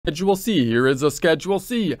Schedule C. Here is a Schedule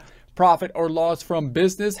C. Profit or loss from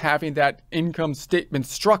business, having that income statement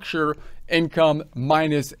structure, income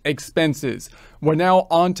minus expenses. We're now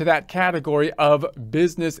on to that category of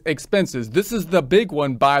business expenses. This is the big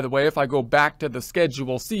one, by the way. If I go back to the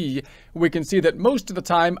Schedule C, we can see that most of the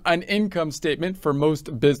time an income statement for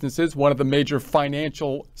most businesses, one of the major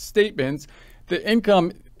financial statements, the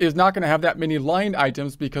income is not going to have that many line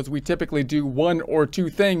items because we typically do one or two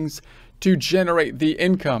things to generate the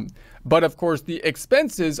income. But of course, the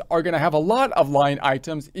expenses are going to have a lot of line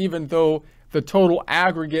items, even though the total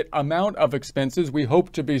aggregate amount of expenses we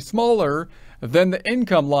hope to be smaller than the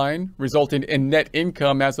income line, resulting in net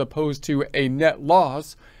income as opposed to a net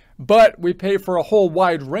loss. But we pay for a whole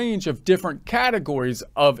wide range of different categories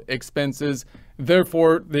of expenses.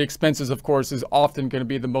 Therefore, the expenses, of course, is often going to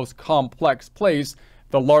be the most complex place,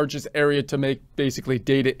 the largest area to make basically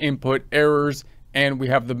data input errors, and we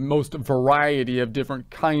have the most variety of different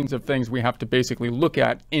kinds of things we have to basically look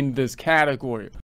at in this category.